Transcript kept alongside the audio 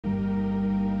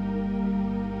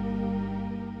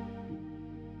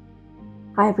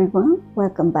Hi everyone,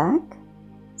 welcome back.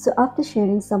 So after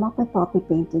sharing some of my poppy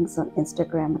paintings on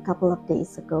Instagram a couple of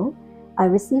days ago, I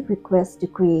received requests to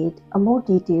create a more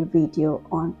detailed video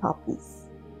on poppies.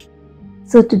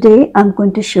 So today I'm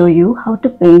going to show you how to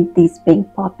paint these pink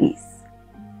poppies.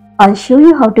 I'll show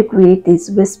you how to create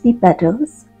these wispy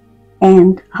petals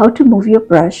and how to move your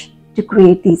brush to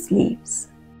create these leaves.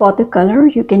 For the color,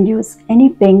 you can use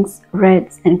any pinks,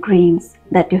 reds and greens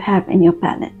that you have in your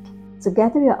palette. So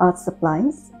gather your art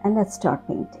supplies and let's start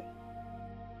painting.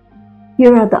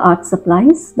 Here are the art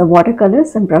supplies. The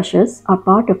watercolors and brushes are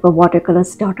part of a watercolor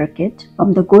starter kit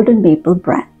from the Golden Maple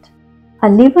brand.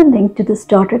 I'll leave a link to the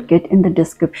starter kit in the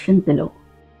description below.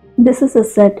 This is a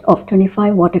set of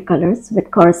 25 watercolors with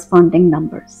corresponding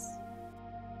numbers.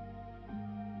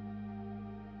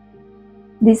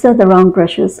 These are the round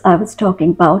brushes I was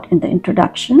talking about in the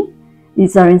introduction.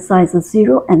 These are in sizes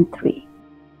 0 and 3.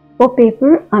 For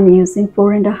paper, I'm using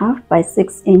 4.5 by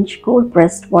 6 inch cold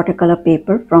pressed watercolor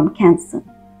paper from Canson.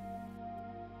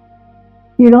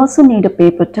 You'll also need a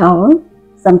paper towel,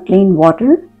 some clean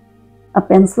water, a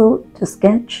pencil to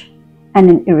sketch, and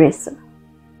an eraser.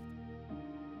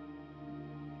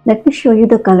 Let me show you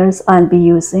the colors I'll be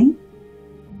using.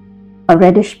 A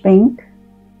reddish pink,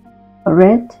 a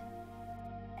red,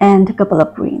 and a couple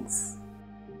of greens.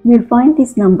 You'll find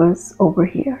these numbers over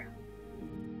here.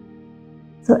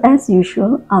 So as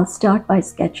usual, I'll start by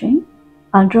sketching.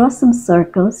 I'll draw some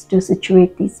circles to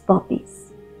situate these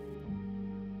poppies.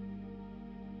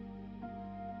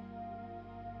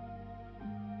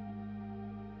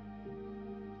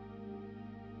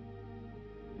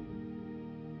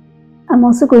 I'm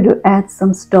also going to add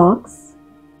some stalks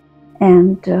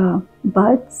and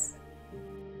buds.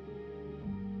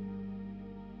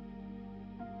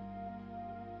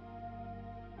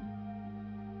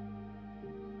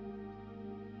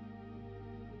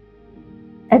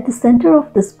 At the center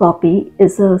of this poppy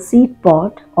is a seed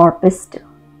pod or pistil,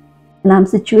 and I'm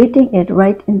situating it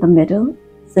right in the middle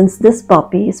since this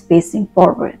poppy is facing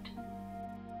forward.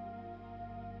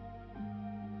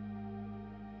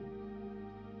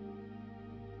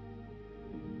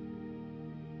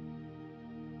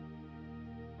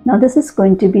 Now this is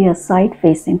going to be a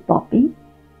side-facing poppy,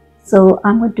 so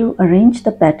I'm going to arrange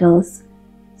the petals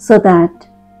so that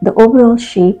the overall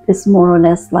shape is more or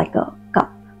less like a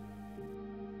cup.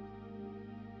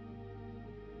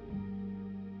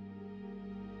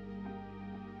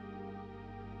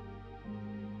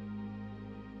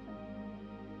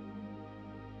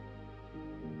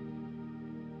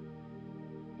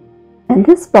 And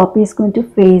this poppy is going to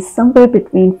face somewhere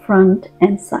between front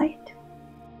and side.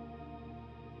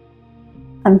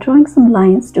 I'm drawing some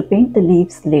lines to paint the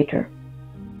leaves later.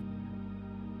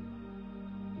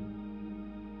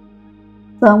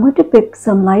 So I'm going to pick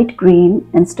some light green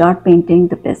and start painting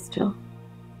the pistil.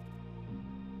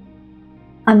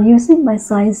 I'm using my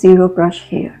size 0 brush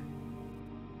here.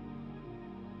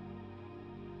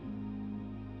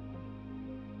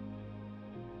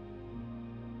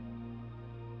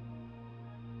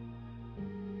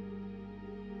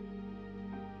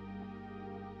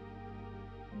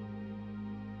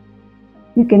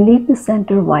 You can leave the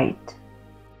center white.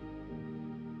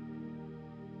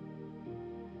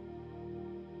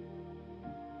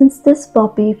 Since this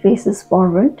poppy faces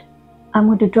forward, I'm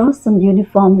going to draw some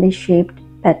uniformly shaped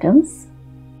petals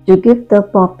to give the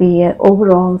poppy an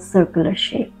overall circular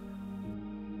shape.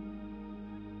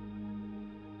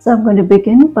 So I'm going to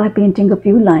begin by painting a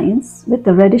few lines with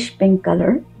the reddish pink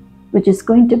color, which is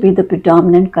going to be the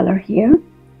predominant color here,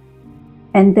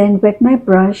 and then wet my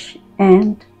brush,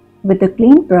 and with the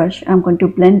clean brush I'm going to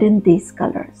blend in these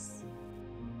colors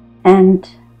and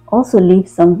also leave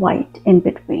some white in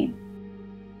between.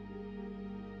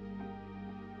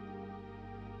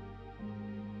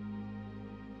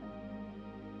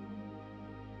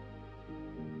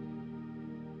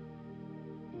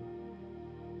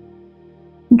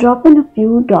 Drop in a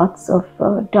few dots of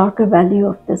darker value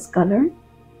of this color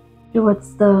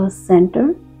towards the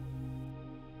center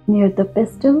near the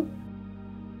pistil.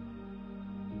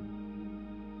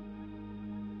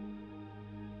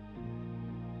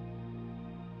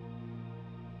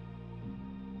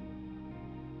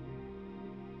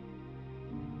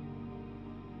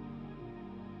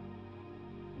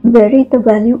 Vary the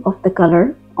value of the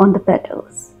color on the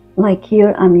petals. Like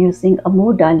here, I'm using a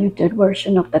more diluted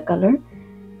version of the color,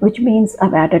 which means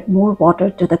I've added more water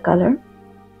to the color.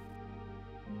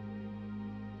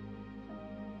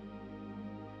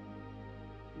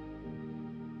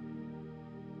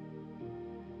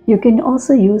 You can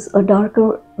also use a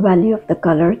darker value of the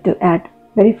color to add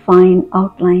very fine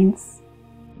outlines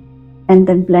and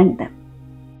then blend them.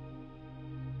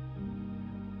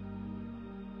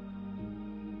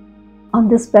 On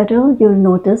this petal, you'll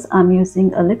notice I'm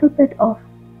using a little bit of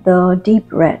the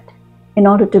deep red in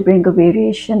order to bring a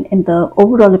variation in the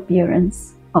overall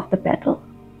appearance of the petal.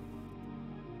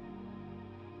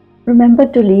 Remember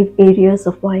to leave areas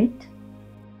of white.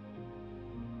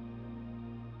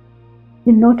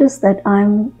 You'll notice that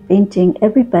I'm painting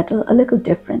every petal a little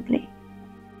differently.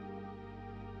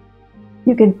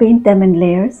 You can paint them in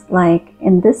layers, like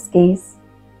in this case,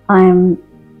 I'm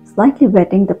slightly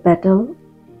wetting the petal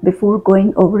before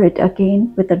going over it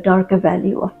again with a darker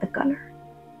value of the color.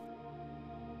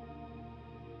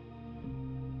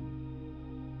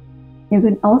 You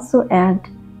can also add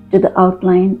to the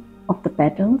outline of the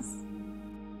petals.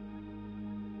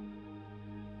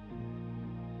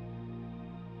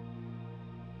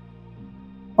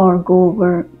 Or go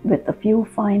over with a few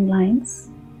fine lines.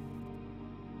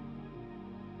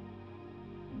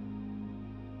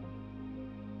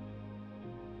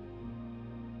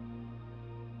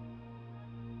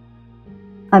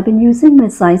 I've been using my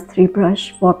size 3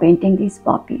 brush for painting these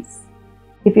poppies.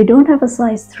 If you don't have a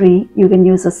size 3, you can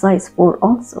use a size 4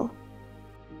 also.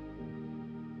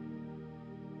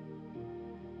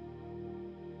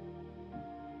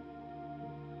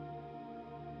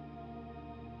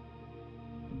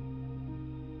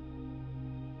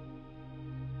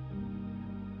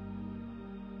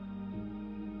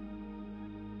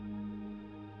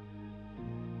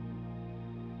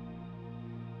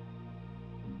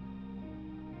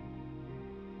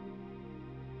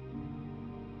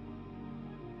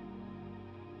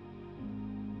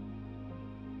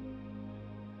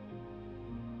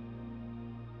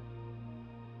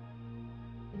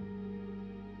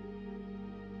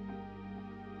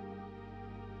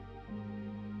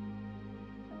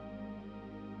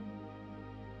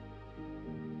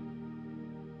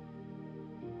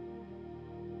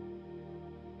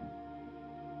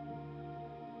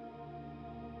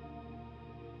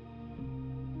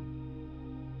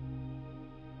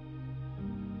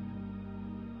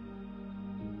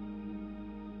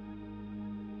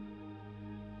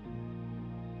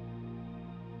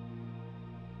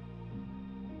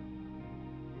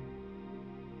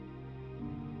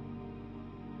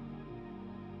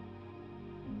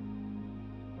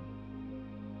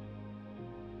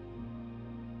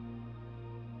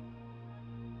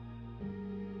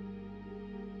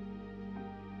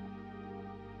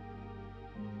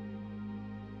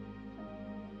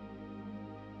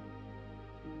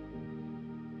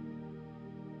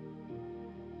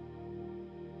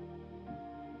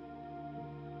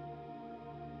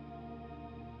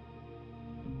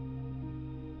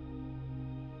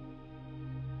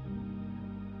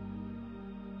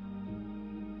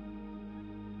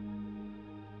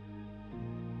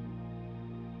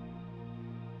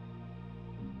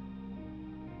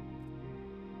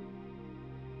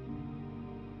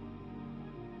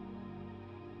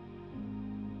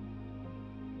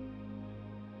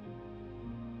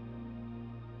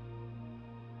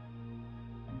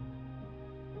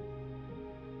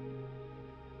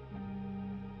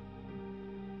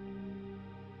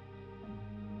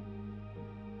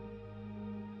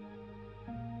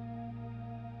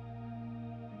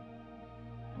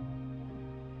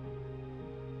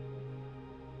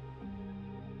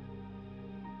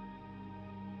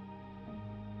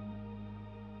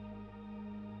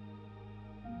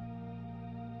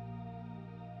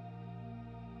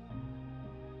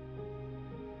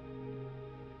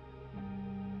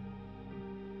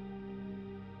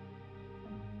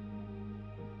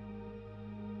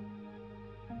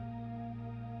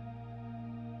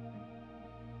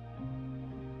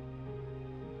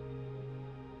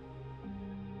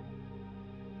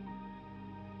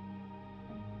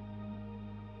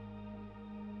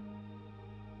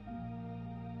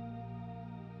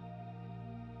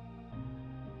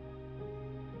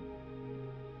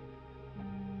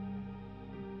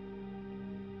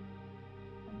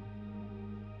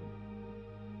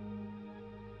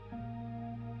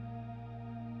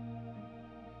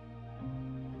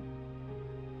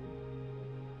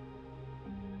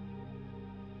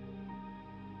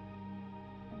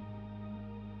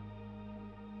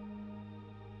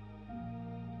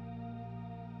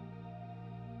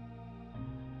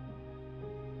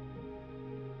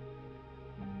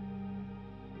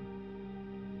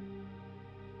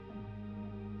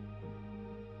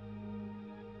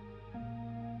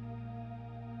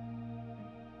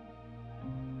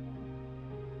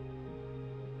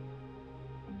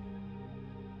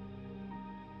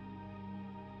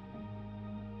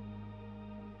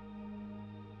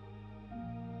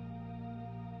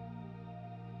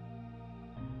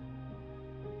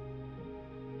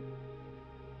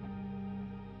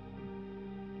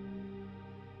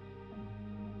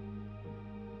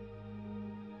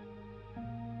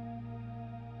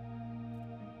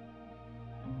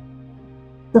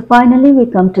 So finally we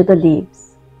come to the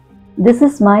leaves. This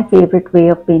is my favorite way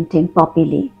of painting poppy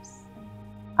leaves.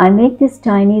 I make these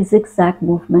tiny zigzag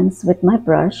movements with my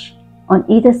brush on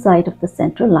either side of the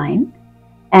center line,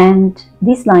 and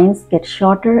these lines get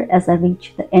shorter as I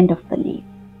reach the end of the leaf.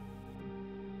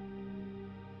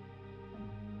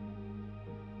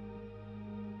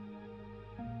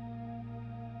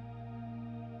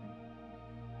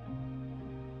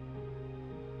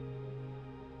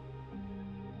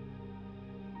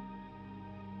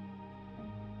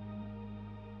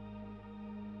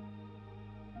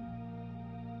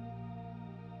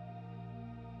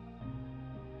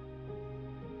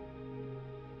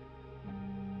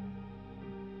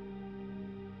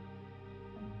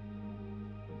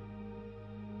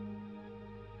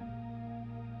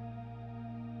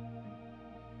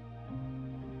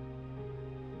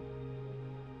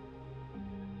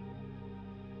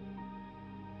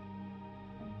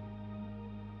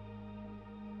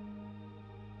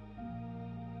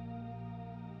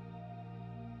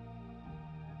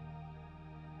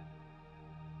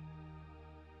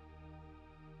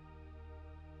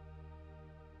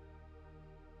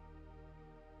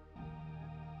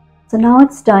 So now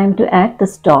it's time to add the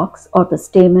stalks or the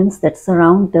stamens that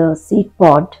surround the seed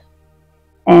pod.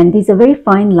 And these are very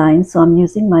fine lines, so I'm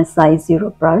using my size 0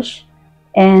 brush,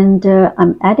 and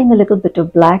I'm adding a little bit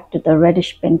of black to the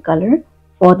reddish pink color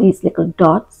for these little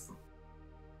dots.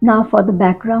 Now for the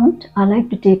background, I like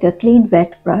to take a clean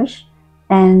wet brush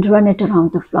and run it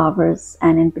around the flowers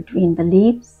and in between the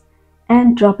leaves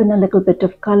and drop in a little bit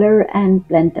of color and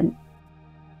blend them.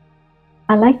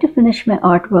 I like to finish my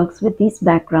artworks with these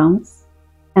backgrounds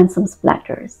and some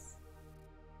splatters.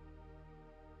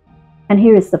 And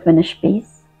here is the finished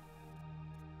piece.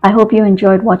 I hope you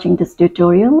enjoyed watching this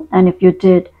tutorial, and if you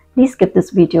did, please give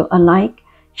this video a like,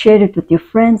 share it with your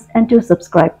friends, and do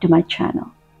subscribe to my channel.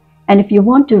 And if you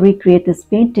want to recreate this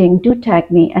painting, do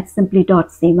tag me at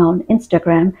simply.seema on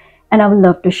Instagram, and I would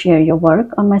love to share your work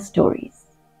on my stories.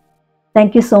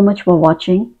 Thank you so much for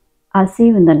watching. I'll see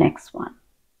you in the next one.